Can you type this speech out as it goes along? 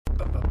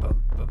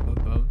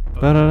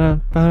I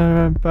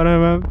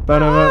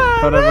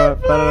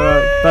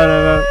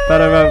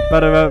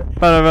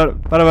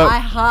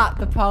heart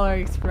the Polar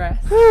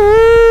Express. It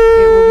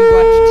will be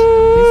watched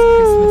this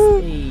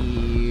Christmas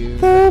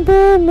Eve.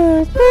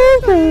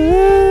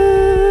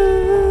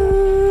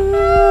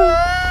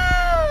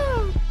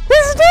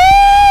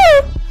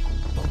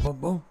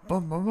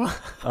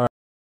 Alright.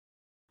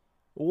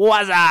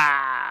 What's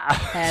up?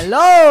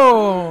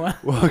 Hello.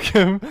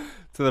 Welcome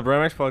to the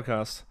Bromax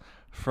podcast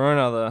for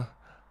another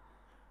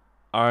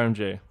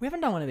RMG. We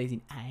haven't done one of these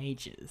in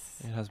ages.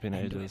 It has been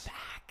And we're ages.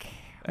 back.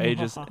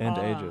 Ages and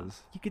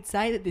ages. You could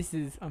say that this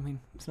is, I mean,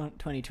 it's not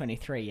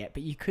 2023 yet,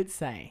 but you could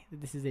say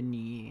that this is a new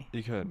year.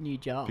 You could. New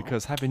job.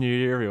 Because Happy New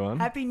Year, everyone.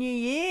 Happy New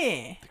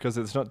Year. Because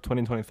it's not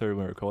 2023 when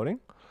we're recording,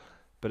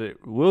 but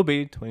it will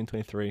be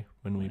 2023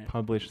 when we When it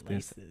publish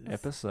this releases.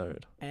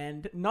 episode.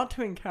 And not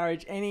to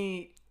encourage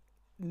any,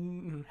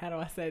 how do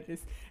I say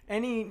this,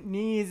 any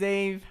New Year's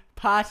Eve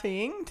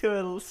partying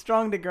to a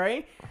strong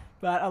degree,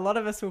 but a lot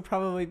of us will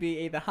probably be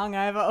either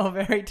hungover or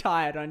very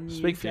tired on New Year's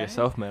Speak for Day.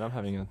 yourself, man. I'm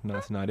having a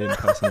nice night in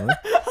personally.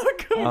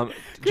 Oh,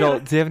 good. Joel,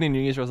 do you have any New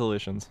Year's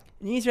resolutions?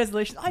 New Year's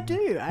resolutions? I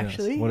do,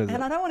 actually. What is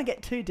and it? I don't want to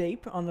get too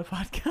deep on the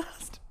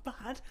podcast,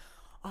 but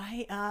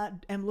I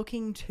am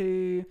looking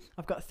to,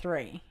 I've got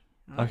 3.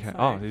 Okay.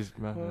 So- These.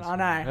 Well, I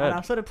know, and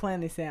I've sort of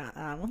planned this out.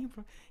 So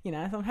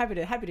I'm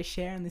happy to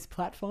share on this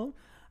platform.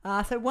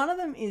 So one of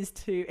them is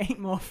to eat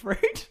more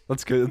fruit.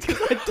 That's good.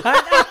 That's good.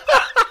 I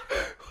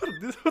What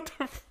the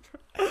don't.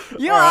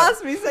 You Alright.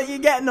 asked me, so you're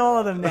getting all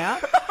of them now.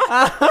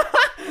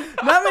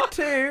 Number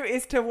 2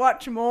 is to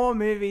watch more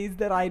movies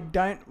that I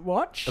don't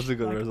watch. That's a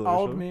good like resolution.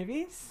 Old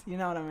movies, you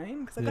know what I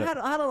mean? Because Yeah. I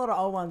had a lot of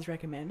old ones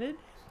recommended,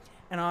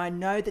 and I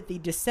know that the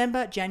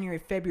December, January,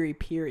 February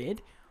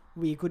period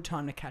will be a good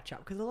time to catch up.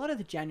 Because a lot of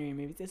the January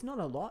movies, there's not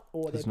a lot,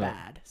 or There's they're not.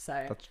 bad.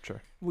 So That's true.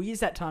 we'll use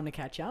that time to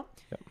catch up.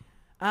 Yep.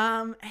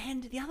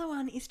 And the other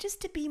one is just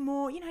to be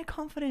more,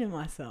 confident in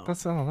myself.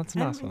 That's a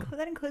nice one.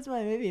 That includes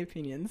my movie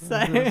opinions. So,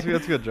 That's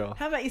good, Joel.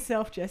 how about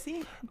yourself,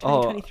 Jesse?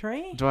 Oh,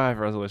 2023? Do I have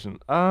a resolution?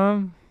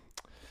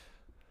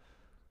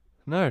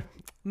 No.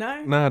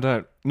 No? I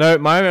don't. No,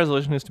 my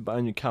resolution is to buy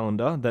a new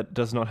calendar that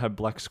does not have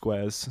black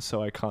squares,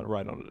 so I can't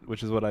write on it,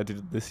 which is what I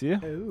did this year.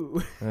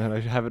 Ooh. And I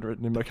have it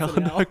written in my That's an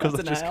calendar L. because I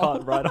That's an just L.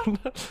 can't write on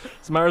it.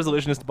 So my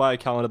resolution is to buy a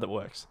calendar that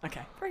works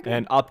Okay, very good.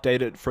 and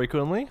update it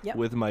frequently Yep.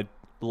 with my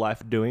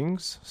life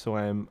doings, so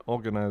I am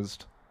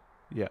organized.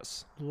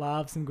 Yes,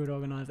 Love some good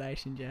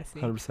organisation, Jesse.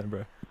 100%,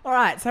 bro. All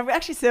right, so we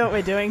actually see what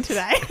we're doing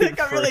today. It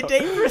got really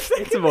deep for a It's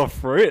second. more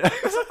fruit.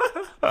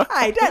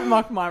 Hey, don't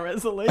mock my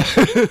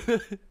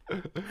resolution.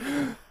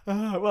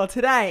 Well,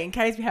 today, in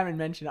case we haven't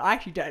mentioned it, I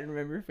actually don't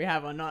remember if we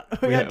have or not.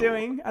 We are Yeah.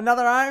 doing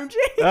another OMG.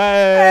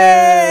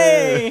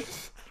 Hey!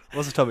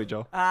 What's the topic,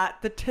 Joel?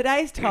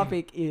 Today's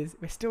topic is,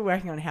 we're still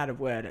working on how to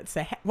word it.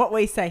 So what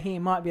we say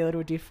here might be a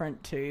little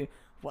different to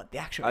what the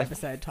actual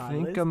episode I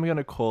title think is. I'm going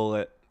to call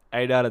it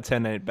 8 out of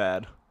 10 ain't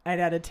bad. 8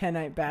 out of 10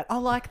 ain't bad. I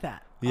like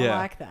that. Yeah. I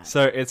like that.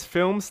 So it's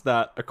films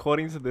that,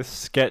 according to this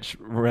sketch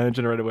random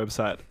generator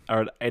website,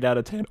 are an 8 out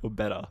of 10 or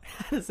better.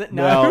 How does it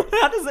know? Well,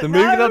 How does it The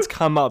know? movie that's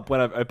come up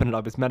when I've opened it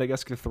up is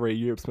Madagascar 3,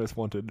 Europe's Most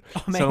Wanted.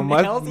 Oh, So it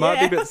man, hells might be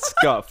a yeah. bit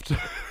scuffed.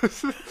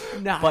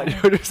 No. But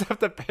you'll just have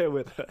to bear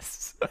with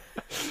us. Oh,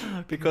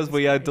 Because goodness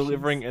we are gracious.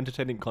 delivering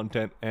entertaining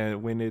content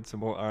and we need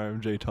some more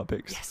RMG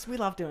topics. Yes, we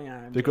love doing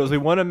OMG. Because we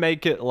want to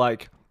make it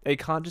like, it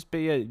can't just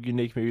be a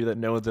unique movie that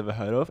no one's ever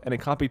heard of, and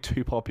it can't be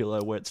too popular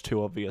where it's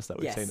too obvious that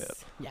we've yes. seen it.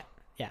 Yeah.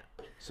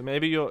 So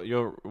maybe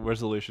your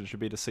resolution should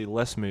be to see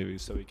less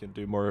movies so we can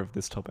do more of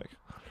this topic.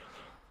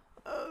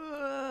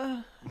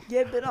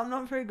 Yeah, but I'm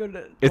not very good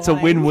at It's a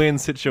buying. win-win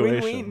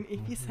situation. Win-win,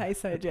 if you say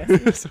so,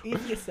 Jesse. So-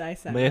 if you say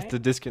so, May have mate. to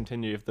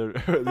discontinue if the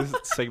this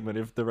segment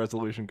if the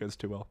resolution goes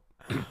too well.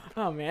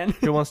 Oh, man.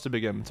 Who wants to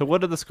begin? So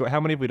what are the score? How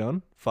many have we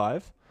done?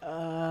 5?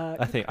 I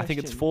Good think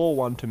it's question.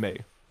 4-1 to me.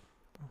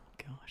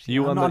 Gosh,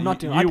 You yeah, won I'm the not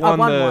doing. you I won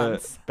won the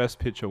once, best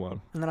picture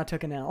one. and then I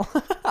took an L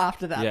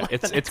after that. Yeah, like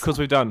it's the next because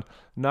we've done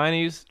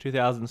 90s,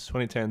 2000s,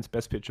 2010s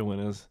best picture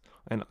winners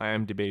and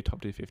IMDb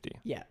top 250.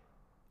 one. Yeah.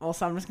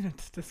 Also, I'm just going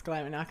to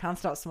disclaim it now. I can't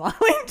stop smiling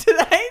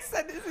today, so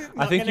this is.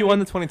 I think you won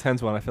the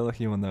 2010s one. I feel like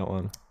you won that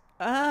one.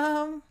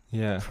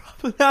 Yeah.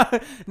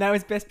 No,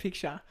 it's best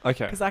picture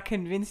Okay. because I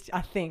convinced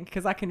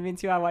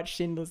you I watched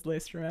Schindler's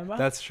List. Remember?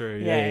 That's true.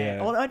 Yeah.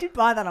 Although I did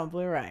buy that on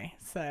Blu-ray,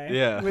 so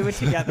Yeah. we were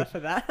together for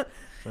that.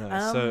 So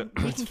You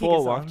can it's kick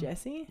us off, 4-1.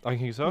 Jesse. I can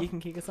kick us off. You can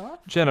kick us off.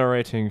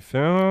 Generating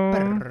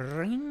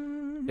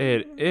film.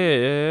 It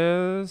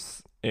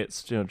is. It's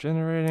still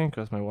generating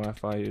because my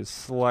Wi-Fi is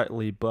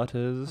slightly I'm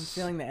butters.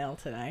 feeling the L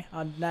today.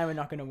 I know we're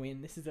not going to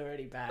win. This is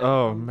already bad.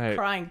 Oh, I'm mate.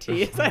 crying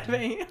tears over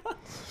here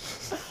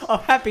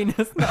of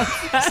happiness, not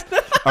sad.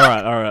 All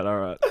right.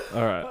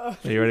 Are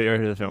you ready?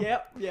 For the film?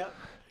 Yep.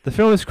 The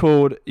film is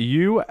called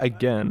You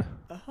Again.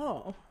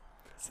 Oh,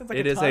 sounds like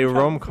It is time a travel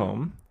film.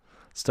 rom-com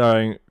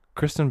starring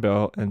Kristen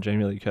Bell and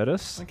Jamie Lee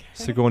Curtis, Okay.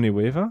 Sigourney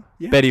Weaver,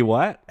 Yeah. Betty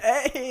White.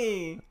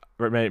 Hey,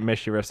 May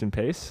she rest in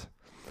peace.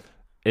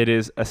 It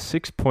is a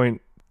 6.3.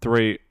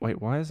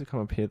 Wait, why does it come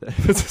up here? That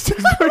it's a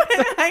 6.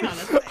 hang on a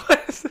sec. Why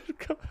does it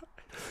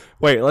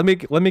Wait, let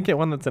me get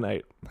one that's an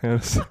 8.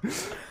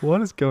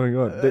 What is going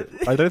on?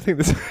 I don't think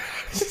this.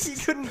 You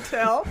couldn't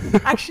tell.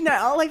 Actually, no.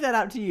 I'll leave that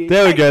up to you.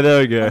 There we go.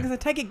 Because I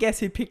take a guess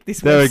who picked this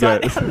There we go.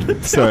 website out of the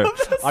two So of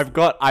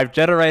us. I've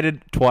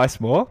generated twice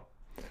more.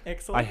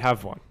 Excellent. I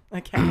have one.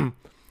 Okay.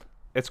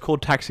 It's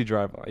called Taxi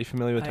Driver. Are you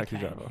familiar with Taxi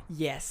Okay. Driver?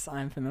 Yes,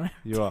 I am familiar.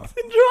 You are.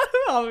 Taxi Driver.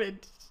 Oh,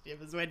 it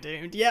shivers, we're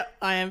doomed. Yep,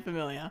 I am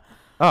familiar.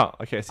 Oh,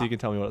 okay. So you can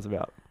tell me what it's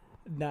about.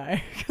 No,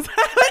 because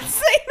I haven't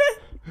seen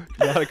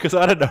it. Because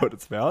I don't know what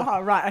it's about. Oh,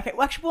 right. Okay.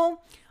 Well, actually,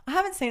 I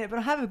haven't seen it, but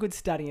I have a good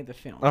study of the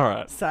film. All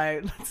right. So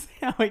let's see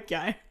how we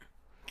go.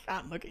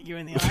 Can't look at you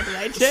in the eye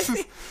today,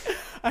 Jesse.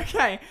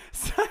 Okay.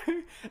 So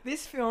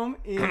this film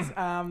is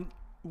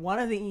one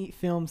of the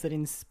films that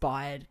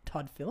inspired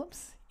Todd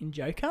Phillips in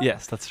Joker.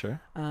 Yes, that's true.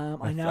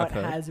 I know I've it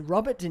heard. has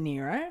Robert De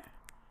Niro.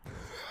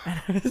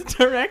 And it was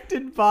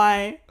directed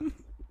by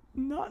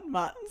not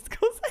Martin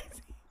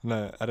Scorsese.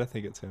 No, I don't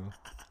think it's him.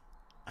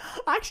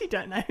 I actually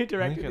don't know who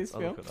directed this I'll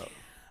film. look it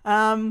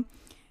up.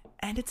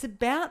 And it's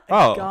about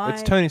a guy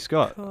it's Tony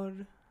Scott,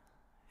 called...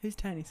 Who's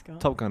Tony Scott?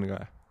 Top Gun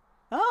guy.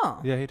 Oh.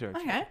 Yeah, he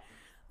directed. Okay.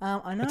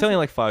 I know. It's only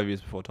like 5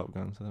 years before Top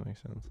Gun, so that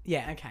makes sense.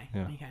 Yeah, okay.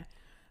 Yeah. Okay.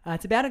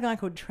 It's about a guy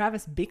called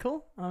Travis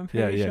Bickle, I'm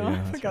pretty sure. I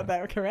that's forgot right.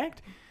 that were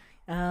correct.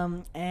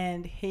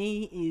 And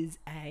he is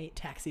a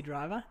taxi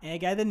driver,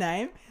 ergo the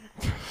name.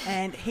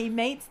 And he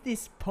meets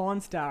this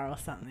porn star or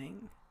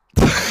something.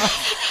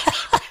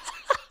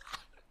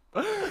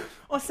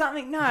 Or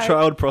something, no.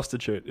 Child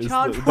prostitute is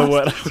Child the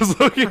word I was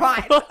looking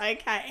Right, for.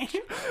 okay.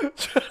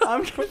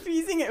 I'm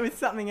confusing it with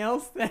something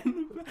else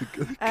then.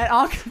 And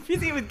I'm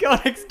confusing it with Girl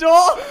Next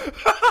Door.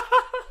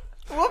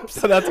 Whoops.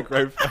 So that's a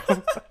great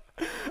film.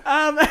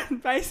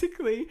 And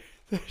basically,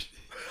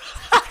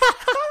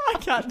 I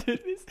can't do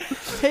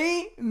this.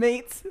 He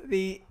meets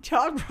the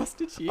child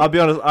prostitute. I'll be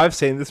honest, I've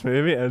seen this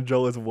movie and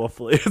Joel is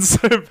waffly. It's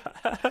so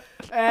bad.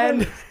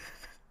 And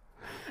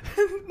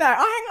no,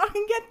 I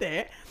can get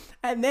there.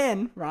 And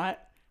then, right,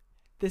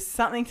 there's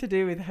something to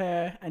do with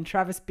her and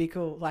Travis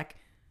Bickle, like,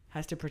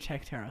 has to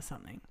protect her or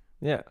something.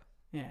 Yeah,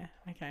 Yeah,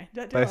 okay.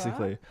 Do I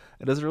basically.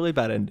 It has a really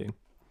bad ending.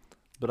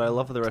 But I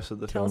love the rest of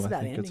the Tell us film. I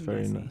about think the it's ending,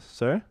 very Jesse. nice.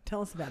 Sorry?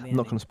 Tell us about the I'm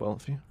not ending. going to spoil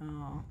it for you.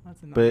 Oh,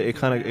 that's annoying.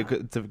 But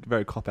it's a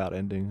very cop-out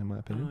ending, in my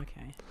opinion. Oh,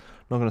 okay.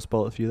 Not going to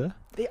spoil it for you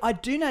there. I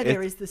do know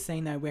there is the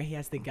scene, though, where he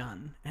has the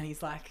gun and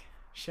he's, like,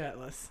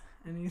 shirtless.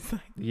 And he's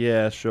like,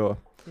 Yeah, sure.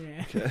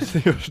 yeah. Okay. No, that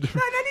is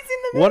in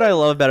the What I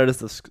love about it is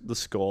the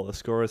score. The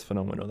score is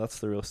phenomenal. That's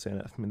the real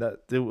standout for me. That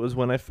it was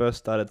when I first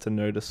started to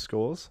notice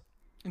scores.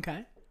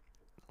 Okay.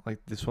 Like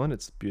this one,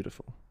 it's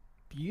beautiful.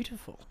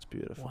 Beautiful. It's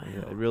beautiful. Wow.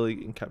 Yeah, it really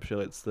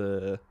encapsulates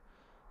the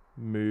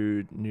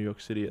mood, New York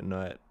City at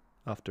night,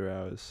 after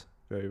hours.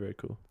 Very, very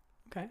cool.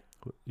 Okay.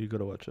 You got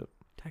to watch it.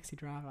 Taxi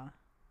Driver.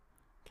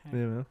 Okay.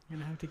 Yeah, man. I'm going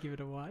to have to give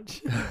it a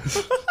watch.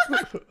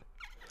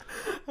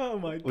 Oh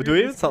my god. Well, do we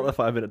even start the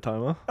 5-minute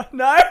timer?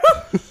 No!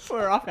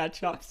 We're off our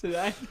chops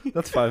today.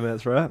 That's 5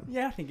 minutes, right?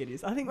 Yeah, I think it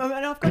is. I think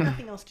I've got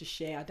nothing else to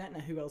share. I don't know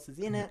who else is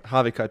in it.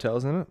 Harvey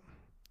Keitel's in it.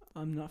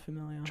 I'm not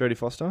familiar. Jodie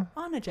Foster.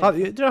 Oh, no, Do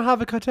you know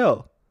Harvey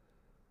Keitel?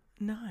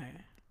 No.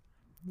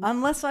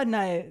 Unless I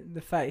know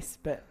the face,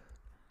 but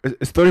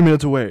It's 30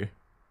 minutes away.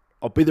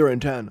 I'll be there in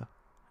 10.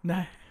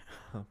 no.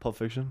 Pulp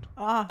Fiction.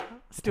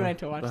 Still need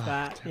to watch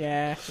that.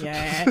 Yeah.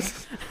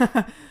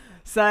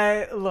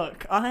 So,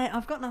 look,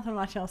 I've got nothing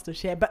much else to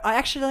share, but I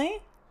actually...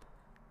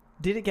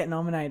 Did it get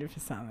nominated for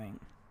something?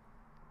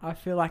 I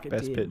feel like it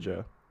Best did.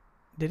 Picture.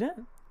 Did it?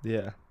 Yeah.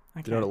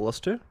 Okay. Do you know what it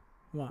lost to?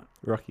 What?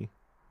 Rocky.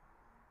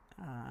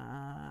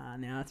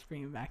 Now it's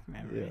bringing back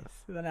memories.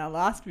 So then our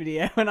last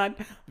video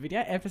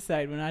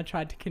episode when I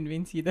tried to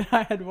convince you that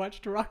I had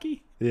watched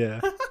Rocky. Yeah,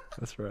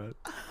 that's right.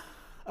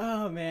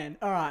 Oh man.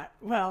 All right.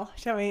 Well,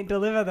 shall we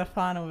deliver the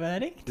final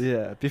verdict?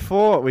 Yeah.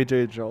 Before we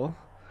do, Joel,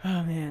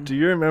 Oh man. do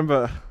you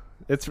remember?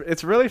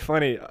 It's really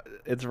funny.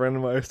 It's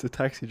randomized to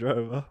Taxi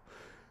Driver.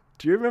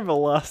 Do you remember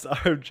last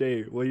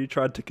RMG where you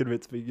tried to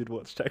convince me you'd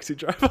watch Taxi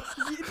Driver?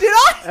 Did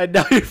I? And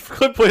now you've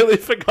completely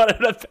forgotten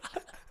about it.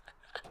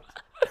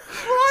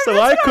 So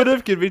I could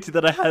have convinced you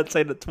that I hadn't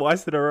seen it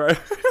twice in a row.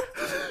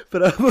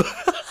 But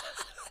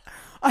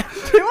I'm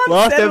too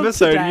last unsettled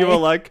episode today. you were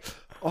like,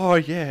 oh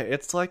yeah,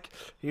 it's like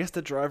he has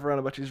to drive around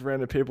a bunch of these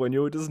random people and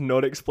you were just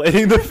not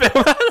explaining the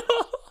film at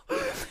all.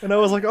 And I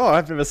was like, oh,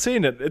 I've never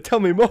seen it. Tell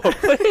me more,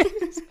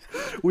 please.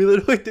 We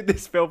literally did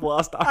this film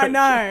last time. I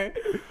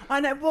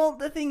know. Well,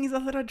 the thing is, I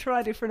thought I'd try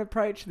a different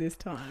approach this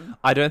time.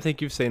 I don't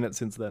think you've seen it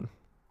since then.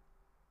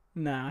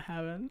 No, I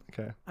haven't.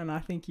 Okay. And I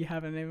think you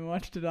haven't even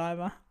watched it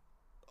either.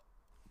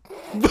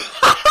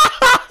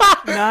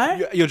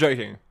 No? You're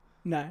joking.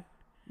 No.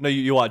 No,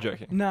 you are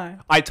joking. No.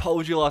 I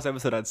told you last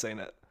episode I'd seen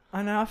it.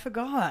 I know, I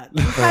forgot.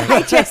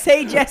 Hey,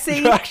 Jesse.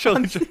 You're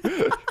actually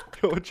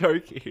you're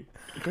joking.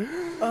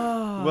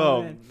 Oh,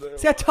 Well, man.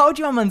 See, I told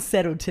you I'm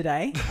unsettled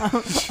today.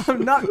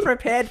 I'm not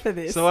prepared for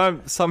this. So I'm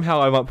up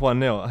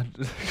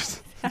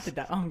 1-0. How did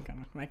that? I'm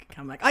gonna make a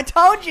comeback. I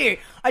told you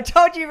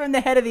from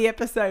the head of the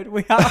episode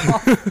we are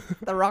off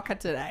the rocker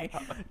today.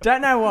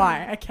 Don't know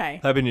why. Okay.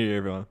 Happy New Year,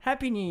 everyone.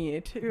 Happy New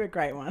Year to a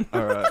great one.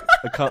 All right.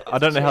 I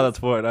don't know how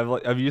that's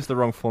worked. I've used the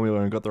wrong formula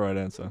and got the right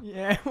answer.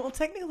 Yeah. Well,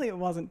 technically, it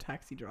wasn't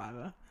Taxi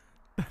Driver,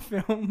 the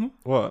film.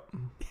 What?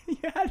 You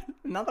had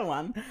another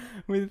one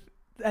with,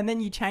 and then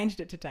you changed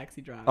it to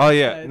Taxi Driver. Oh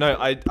yeah. So No,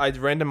 I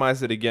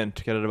randomized it again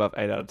to get it above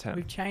 8 out of 10.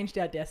 we've changed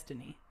our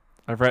destiny.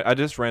 I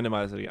just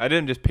randomized it again. I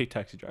didn't just pick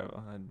Taxi Driver.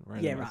 I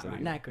randomized Yeah, it right.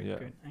 again. No, good, Yeah.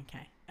 good.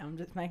 Okay. I'm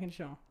just making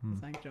sure.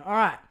 All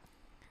right.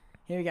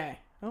 Here we go.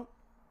 Oh,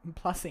 I'm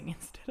plussing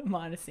instead of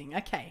minusing.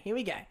 Okay, here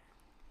we go.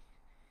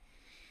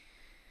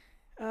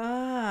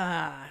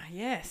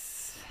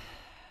 Yes.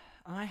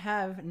 I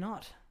have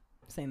not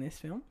seen this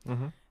film.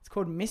 Mm-hmm. It's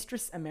called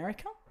Mistress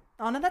America.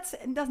 Oh, no, that's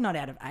not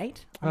out of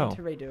 8. I need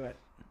to redo it.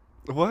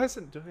 Why is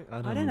it doing?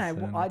 I don't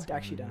know. I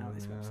actually don't know what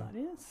this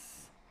website is.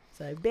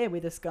 So bear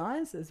with us,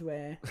 guys, as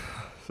we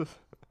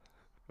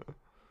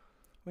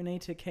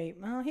need to keep...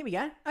 Oh, here we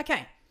go.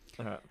 Okay.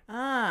 All right.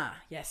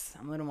 Yes.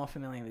 I'm a little more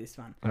familiar with this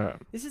one. All right.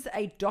 This is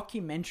a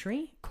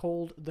documentary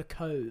called The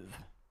Cove.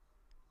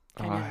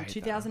 Came out in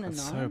 2009.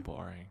 That's so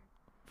boring.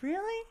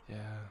 Really?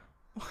 Yeah.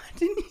 Why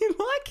didn't you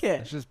like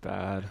it? It's just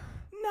bad.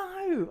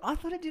 No. I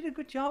thought it did a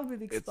good job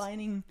with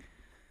explaining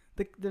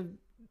the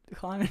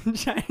climate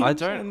change.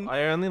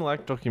 I only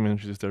like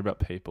documentaries that are about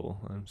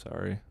people. I'm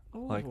sorry.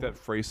 Ooh. Like that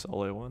Free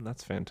Solo one.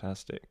 That's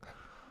fantastic.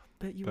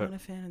 But you weren't a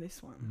fan of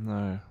this one.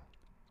 No.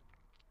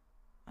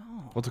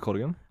 Oh. What's it called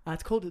again?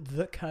 It's called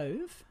The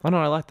Cove. Oh no,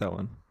 I like that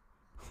one.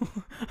 I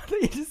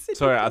thought you just said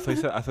Sorry, I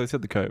thought you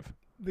said The Cove.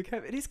 The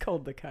Cove. It is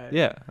called The Cove.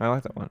 Yeah, I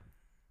like that one.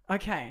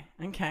 Okay.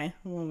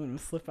 Well, I'm going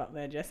to slip up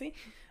there, Jesse.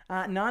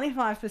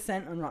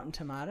 95% on Rotten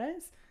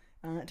Tomatoes.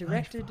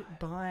 Directed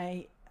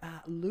by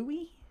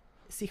Louis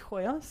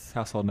Cijoyos.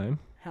 Household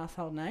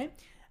name.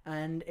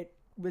 And it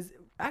was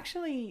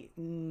actually...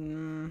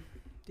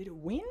 did it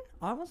win?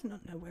 I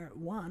wasn't know where it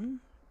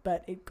won.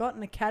 But it got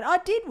an Academy...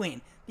 it did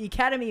win the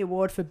Academy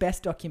Award for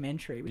Best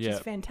Documentary, which is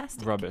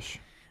fantastic. Rubbish.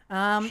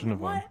 Shouldn't have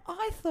won.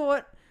 I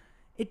thought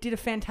it did a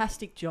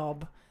fantastic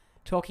job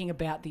talking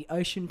about the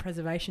Ocean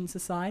Preservation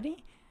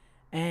Society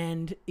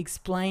and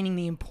explaining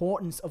the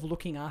importance of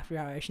looking after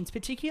our oceans,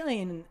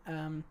 particularly in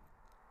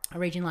a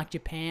region like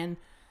Japan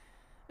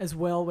as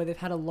well, where they've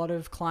had a lot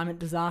of climate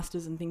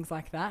disasters and things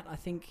like that. I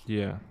think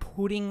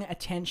putting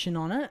attention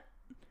on it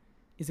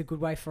is a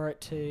good way for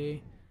it to...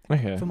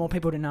 for more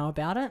people to know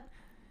about it.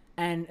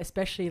 And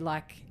especially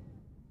like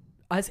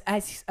as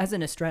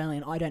an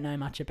Australian, I don't know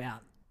much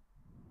about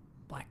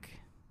like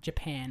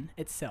Japan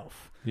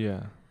itself.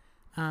 Yeah.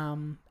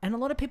 And a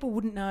lot of people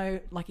wouldn't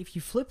know, like if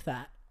you flip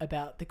that,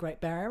 about the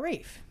Great Barrier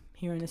Reef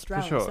here in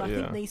Australia. For sure, so I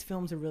think these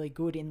films are really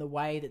good in the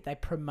way that they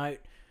promote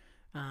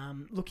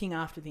looking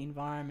after the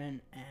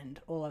environment and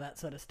all of that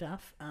sort of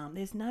stuff.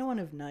 There's no one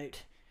of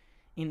note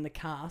in the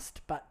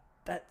cast, but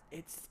that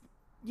it's...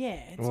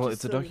 Yeah.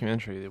 It's a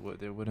documentary.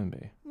 There wouldn't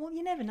be. Well,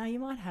 you never know. You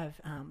might have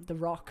The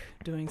Rock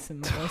doing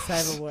some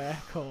voiceover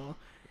work, or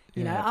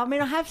you know. I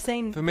mean, I have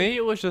seen. For me,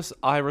 it was just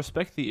I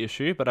respect the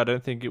issue, but I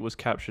don't think it was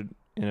captured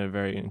in a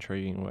very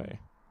intriguing way.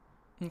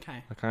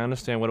 Okay. Like I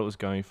understand what it was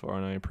going for,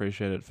 and I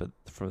appreciate it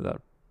for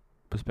that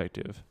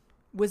perspective.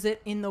 Was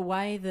it in the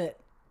way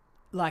that,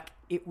 like,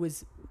 it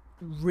was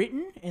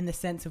written in the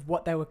sense of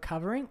what they were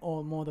covering,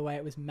 or more the way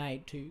it was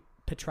made to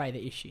portray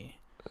the issue?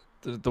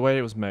 The way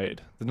it was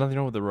made. There's nothing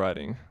wrong with the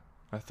writing.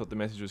 I thought the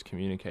message was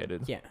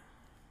communicated. Yeah.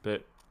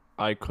 But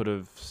I could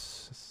have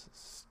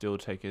still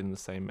taken the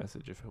same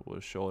message if it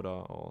was shorter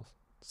or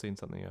seen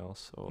something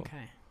else. Or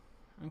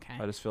Okay.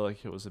 I just feel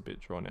like it was a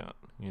bit drawn out,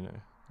 you know.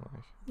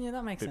 Like Yeah,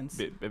 that makes sense.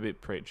 A bit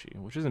preachy,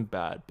 which isn't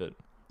bad, but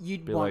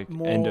You'd bit want like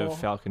more... end of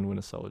Falcon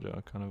Winter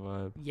Soldier kind of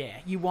vibe. Yeah,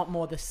 you want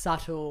more the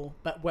subtle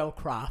but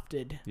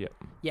well-crafted. Yeah.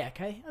 Yeah,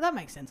 okay. That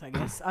makes sense, I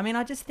guess. I mean,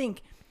 I just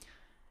think...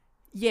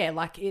 Yeah,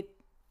 like it's...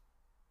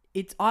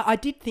 I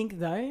did think,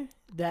 though,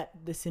 that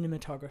the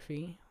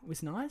cinematography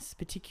was nice,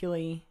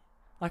 particularly...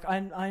 Like,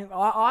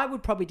 I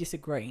would probably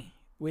disagree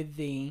with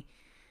the...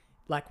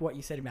 Like, what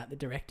you said about the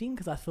directing,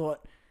 because I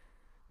thought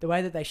the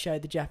way that they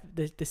showed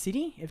the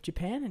city of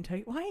Japan and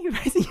Tokyo... Why are you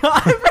raising your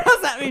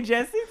eyebrows at me,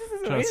 Jesse? This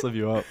is Trying weird. to slip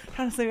you up.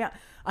 Trying to slip you up.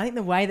 I think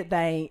the way that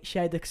they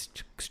showed the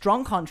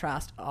strong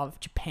contrast of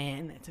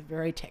Japan, it's a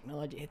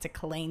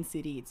clean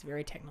city, it's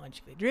very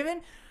technologically driven,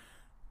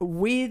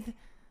 with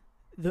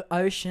the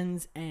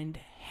oceans and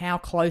how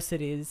close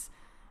it is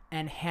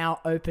and how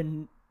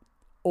open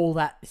all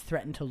that is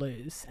threatened to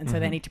lose. And so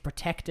they need to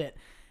protect it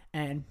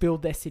and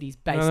build their cities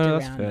based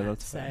around that.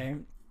 That's fair.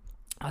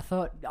 I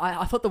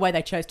thought the way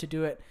they chose to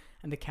do it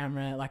and the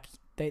camera, like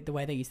the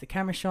way they used the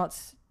camera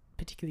shots,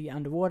 particularly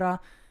underwater,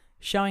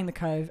 showing the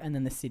cove and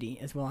then the city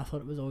as well. I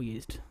thought it was all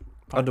used.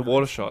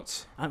 Underwater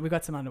shots. We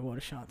got some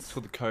underwater shots. It's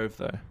called the Cove,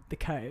 though. The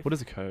Cove. What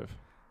is a cove?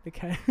 The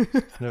Cove.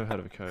 Never heard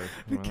of a cove.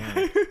 The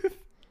Cove.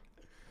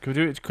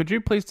 Could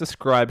you please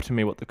describe to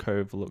me what the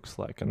cove looks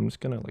like? And I'm just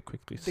gonna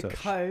quickly search. The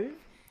Cove.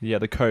 Yeah,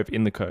 the cove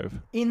in the cove.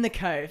 In the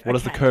Cove. What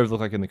does the cove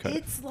look like in the cove?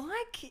 It's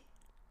like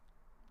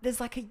there's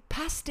like a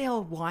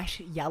pastel white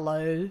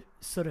yellow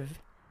sort of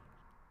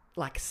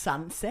like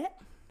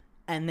sunset,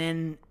 and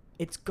then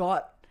it's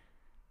got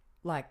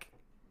like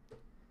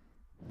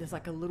there's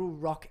like a little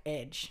rock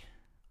edge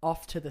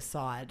off to the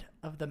side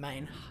of the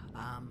main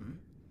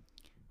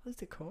what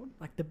is it called,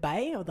 like the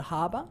bay or the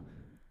harbour,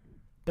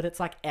 but it's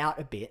like out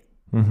a bit,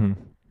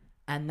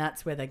 and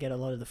that's where they get a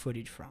lot of the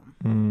footage from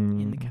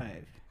in the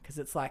cove, because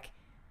it's like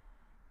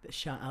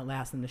that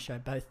allows them to show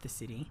both the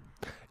city.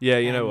 Yeah,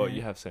 you know what?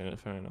 You have seen it.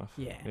 Fair enough.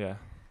 Yeah. Yeah.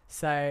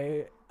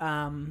 So,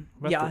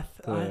 About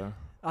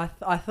I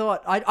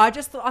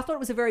thought it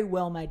was a very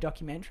well made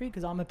documentary,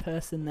 because I'm a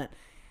person that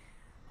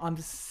I'm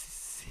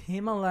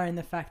similar in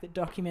the fact that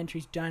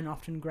documentaries don't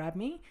often grab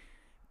me,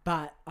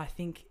 but I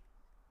think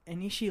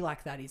an issue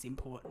like that is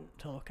important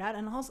to look at,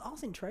 and I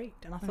was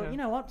intrigued, and I thought, you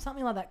know what,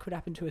 something like that could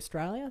happen to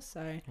Australia.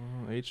 So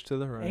each to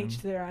their own. Each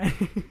to their own.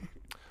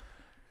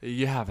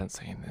 You haven't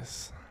seen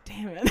this.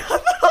 Damn it! I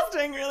thought I was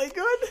doing really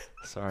good.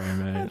 Sorry,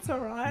 mate. That's all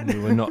right.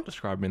 We're not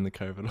describing the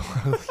COVID.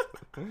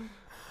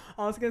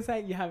 I was gonna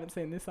say you haven't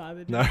seen this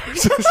either. No,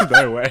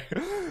 no way.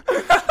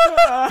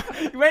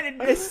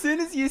 As soon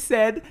as you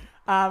said,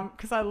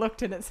 because I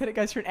looked and it said it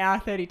goes for an hour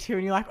 32,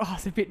 and you're like, oh,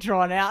 it's a bit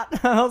drawn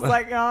out. I was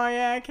like, oh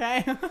yeah,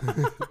 okay.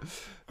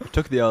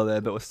 Took the L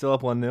there, but we're still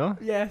up 1-0.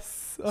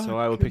 Yes. So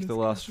I will pick the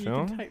last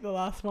film. You can take the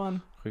last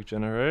one. Quick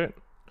generate.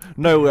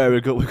 No way,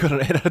 we got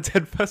an 8 out of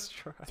 10 first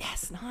try.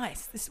 Yes,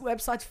 nice. This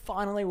website's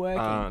finally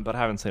working. But I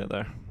haven't seen it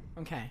though.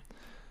 Okay.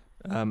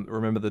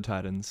 Remember the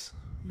Titans.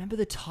 Remember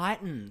the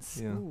Titans.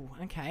 Yeah. Ooh,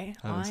 okay.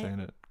 I haven't seen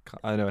it.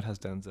 I know it has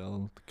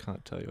Denzel.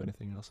 Can't tell you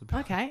anything else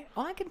about it. Okay,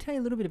 I can tell you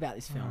a little bit about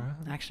this film,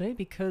 actually,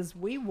 because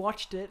we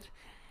watched it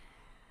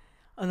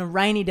on a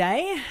rainy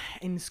day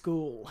in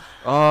school.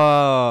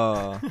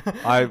 Oh,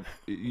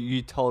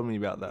 you told me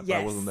about that, but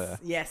I wasn't there.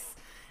 Yes.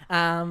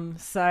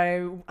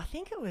 So I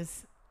think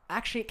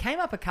it came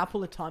up a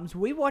couple of times.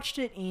 We watched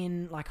it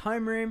in like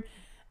homeroom,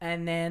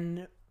 and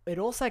then it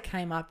also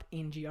came up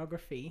in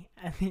geography,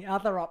 and the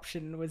other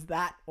option was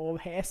that or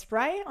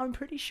Hairspray, I'm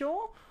pretty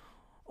sure.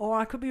 Or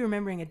I could be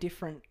remembering a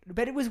different,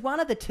 but it was one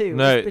of the two.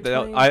 No,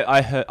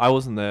 I heard, I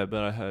wasn't there,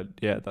 but I heard,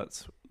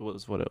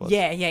 was what it was.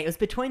 Yeah, it was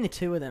between the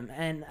two of them.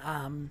 And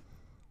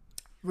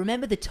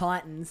remember the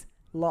Titans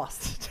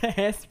lost to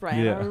Hairspray.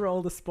 And I remember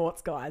all the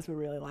sports guys were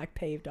really like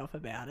peeved off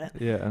about it.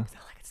 Yeah. So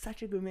like, it's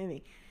such a good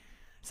movie.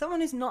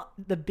 Someone who's not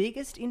the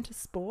biggest into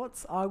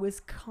sports, I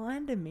was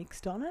kind of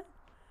mixed on it.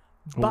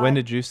 Well, when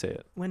did you see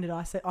it? When did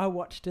I see it? I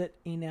watched it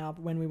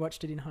when we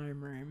watched it in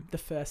homeroom the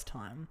first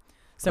time.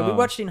 So we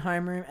watched it in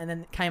homeroom, and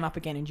then it came up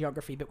again in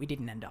geography, but we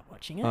didn't end up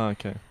watching it. Oh,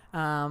 okay.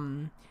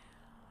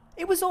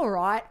 It was all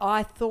right.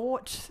 I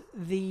thought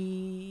with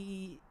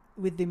the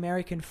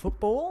American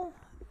football,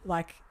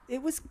 like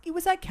it was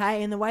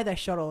okay, and the way they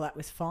shot all that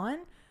was fine.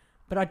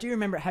 But I do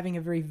remember it having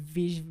a very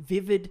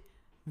vivid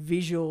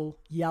visual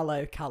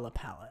yellow color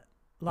palette.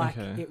 Like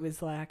it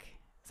was like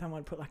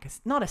someone put like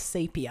not a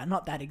sepia,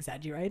 not that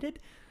exaggerated,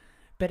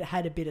 but it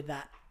had a bit of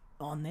that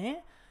on there.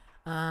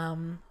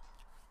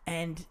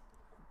 And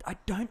I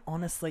don't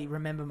honestly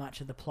remember much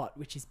of the plot,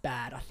 which is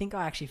bad. I think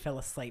I actually fell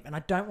asleep, and I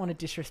don't want to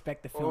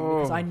disrespect the film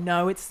because I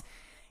know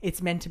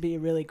it's meant to be a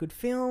really good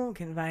film,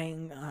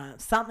 conveying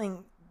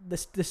something,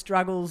 the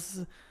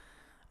struggles.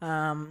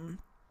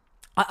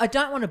 I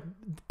don't want to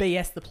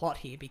BS the plot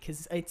here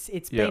because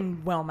it's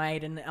been well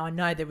made, and I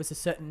know there was a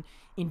certain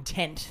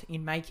intent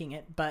in making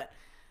it, but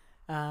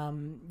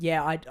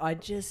I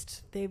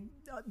just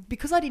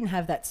because I didn't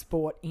have that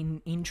sport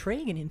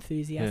intrigue and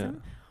enthusiasm.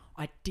 Yeah.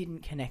 I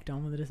didn't connect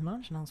on with it as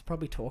much, and I was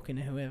probably talking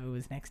to whoever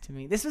was next to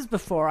me. This was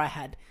before I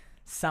had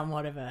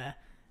somewhat of a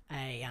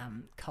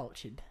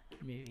cultured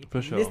movie.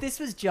 For sure. This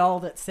was Joel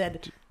that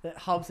said that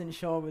Hobbs and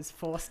Shaw was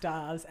 4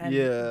 stars and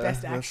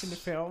best action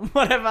film,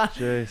 whatever.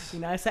 Jeez.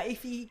 You know, so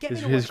if you get me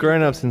to he's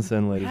grown up since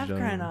then, ladies and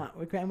gentlemen.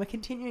 We've grown up. We're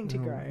continuing to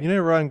grow. You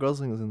know, Ryan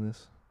Gosling was in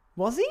this.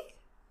 Was he?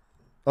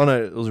 Oh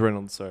no, it was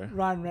Reynolds. Sorry,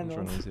 Ryan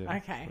Reynolds.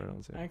 Okay.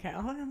 Reynolds, yeah. Okay.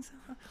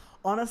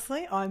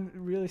 Honestly, I'm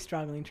really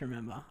struggling to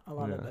remember a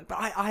lot of it. But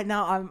I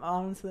know I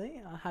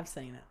have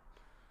seen it.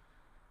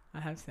 I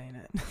have seen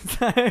it.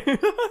 So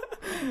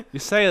you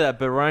say that,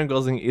 but Ryan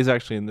Gosling is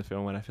actually in the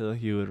film, and I feel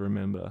like you would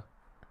remember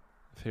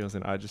if he was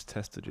in. I just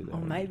tested you there.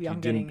 Or maybe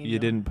you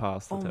didn't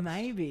pass the test. Or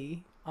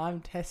maybe I'm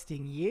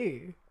testing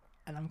you,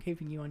 and I'm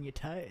keeping you on your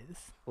toes.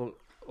 Well,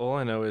 all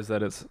I know is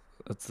that it's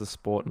a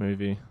sport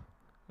movie.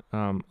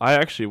 I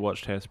actually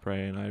watched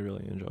Hairspray and I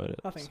really enjoyed it.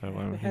 I think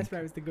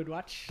Hairspray was the good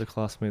watch. The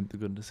class made the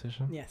good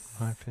decision. Yes.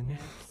 In my opinion.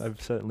 Yes.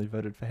 I've certainly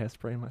voted for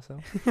Hairspray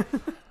myself.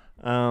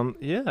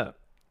 Yeah.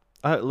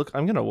 Look,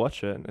 I'm going to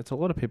watch it. It's a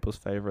lot of people's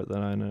favourite that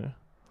I know.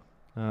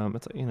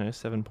 It's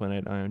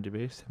 7.8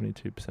 IMDb,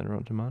 72%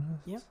 Rotten Tomatoes.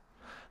 Yep.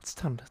 It's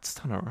done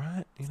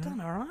alright. It's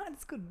done alright.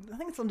 It's good. I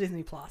think it's on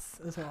Disney Plus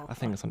as well. I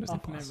think it's on Disney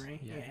Plus. Memory.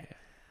 Yeah.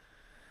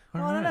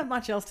 Well, I don't have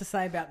much else to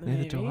say about the movie.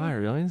 Neither do I,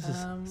 really.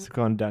 It's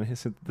gone down here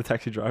since the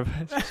Taxi Driver.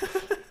 It's just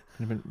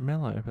a bit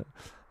mellow, but...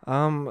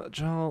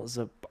 Joel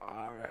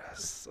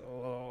Zabaris.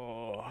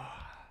 Oh.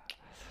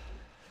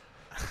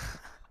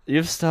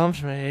 You've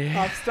stumped me.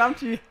 I've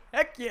stumped you.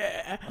 Heck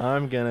yeah.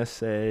 I'm gonna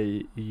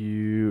say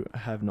you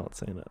have not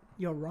seen it.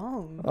 You're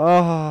wrong. Oh.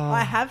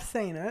 I have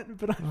seen it,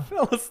 but I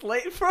fell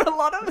asleep for a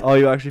lot of it. Oh,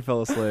 you actually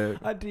fell asleep.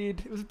 I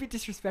did. It was a bit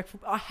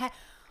disrespectful.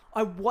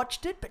 I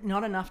watched it, but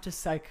not enough to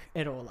soak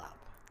it all up.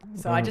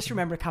 So I just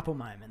remember a couple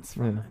moments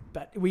from it.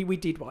 But we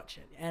did watch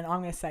it. And I'm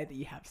going to say that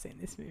you have seen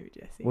this movie,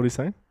 Jesse. What are you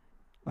saying?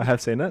 I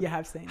have seen it? You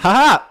have seen it.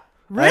 Ha!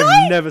 Really?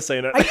 I've never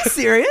seen it. Are you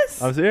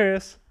serious? I'm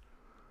serious.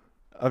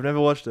 I've never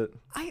watched it.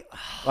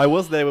 I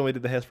was there when we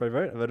did the Hairspray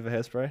vote. I voted for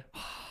Hairspray.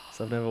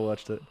 So I've never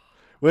watched it.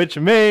 Which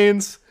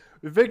means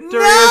victory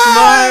is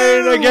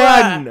mine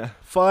again.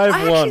 5-1.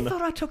 I actually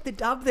thought I took the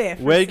dub there.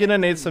 We're going to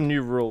need some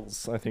new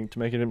rules, I think, to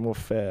make it more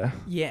fair.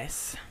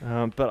 Yes.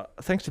 But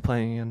thanks for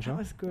playing again, John. That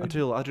was good.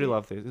 I do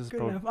love this. This is Good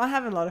probably, enough. I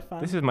have a lot of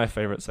fun. this is my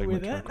favourite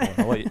segment With to it.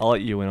 record. I'll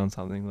let you in on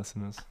something,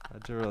 listeners. I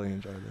do really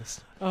enjoy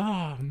this.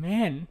 Oh,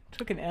 man.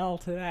 Took an L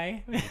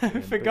today.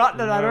 but Forgot you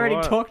that I'd know already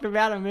what? talked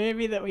about a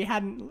movie that we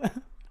hadn't...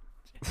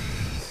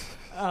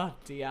 Oh,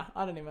 dear.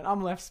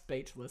 I'm left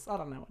speechless. I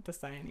don't know what to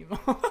say anymore.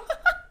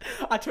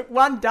 I took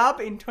one dub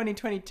in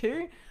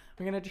 2022.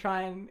 I'm going to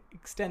try and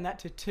extend that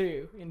to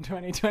 2 in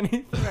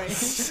 2023.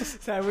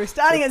 So we're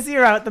starting at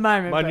 0 at the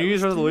moment. My but New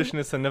Year's we're still- resolution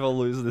is to never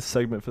lose this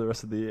segment for the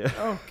rest of the year.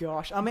 Oh,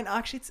 gosh. I mean,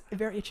 actually, it's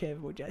very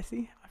achievable,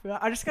 JC.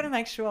 I just got to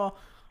make sure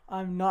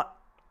I'm not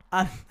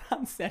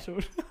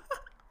unsettled.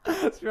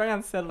 It's very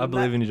unsettled. I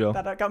believe in you, Joel.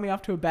 That got me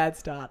off to a bad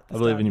start. I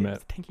believe in you, mate.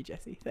 Thank you,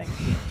 Jesse. Thank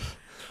you.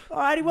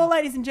 Alrighty, well,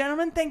 ladies and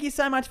gentlemen, thank you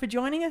so much for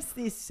joining us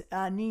this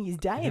New Year's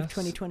Day of Yes.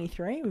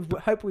 2023. We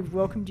hope we've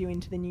welcomed you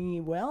into the new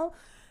year well,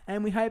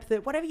 and we hope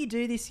that whatever you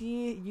do this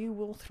year, you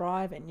will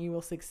thrive and you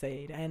will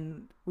succeed.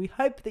 And we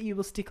hope that you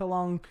will stick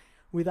along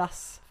with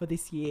us for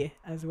this year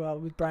as well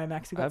with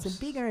Bromax. We've got some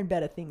bigger and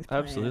better things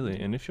planned. Absolutely.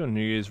 And if your New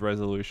Year's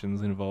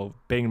resolutions involve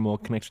being more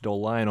connected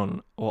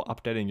online or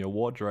updating your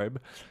wardrobe,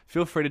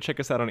 feel free to check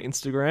us out on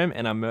Instagram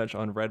and our merch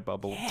on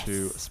Redbubble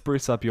to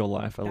spruce up your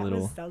life a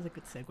little. That was a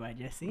good segue,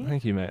 Jesse.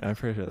 Thank you, mate. I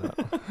appreciate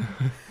that.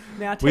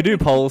 Now, We do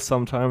polls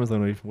sometimes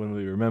when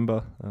we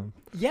remember.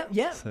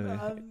 Yep.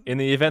 So in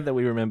the event that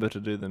we remember to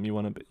do them, you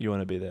want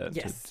to be there.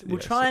 Yes, we'll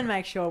try and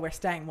make sure we're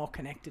staying more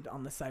connected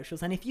on the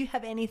socials. And if you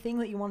have anything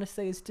that you want to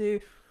see us do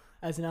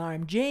as an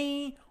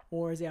RMG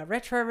or as our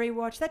retro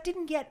rewatch, that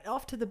didn't get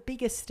off to the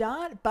biggest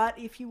start, but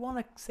if you want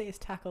to see us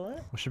tackle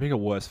it, We should pick a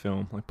worse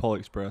film, like Polar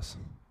Express.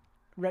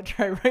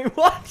 retro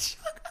rewatch.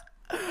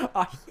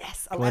 Oh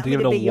yes, I allow want to me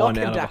give to it be a your 1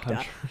 out of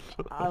conductor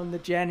 100. on the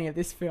journey of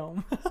this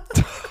film.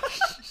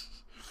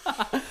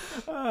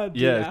 Oh,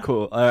 dear. Yeah,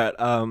 cool. All right.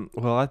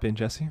 Well, I've been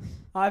Jesse.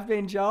 I've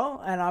been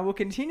Joel, and I will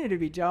continue to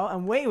be Joel,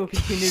 and we will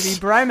continue to be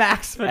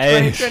Bromax for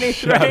Hey,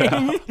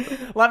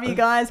 2023. Love you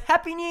guys.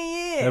 Happy New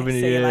Year. Happy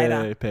New See you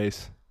later. Year.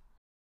 Peace.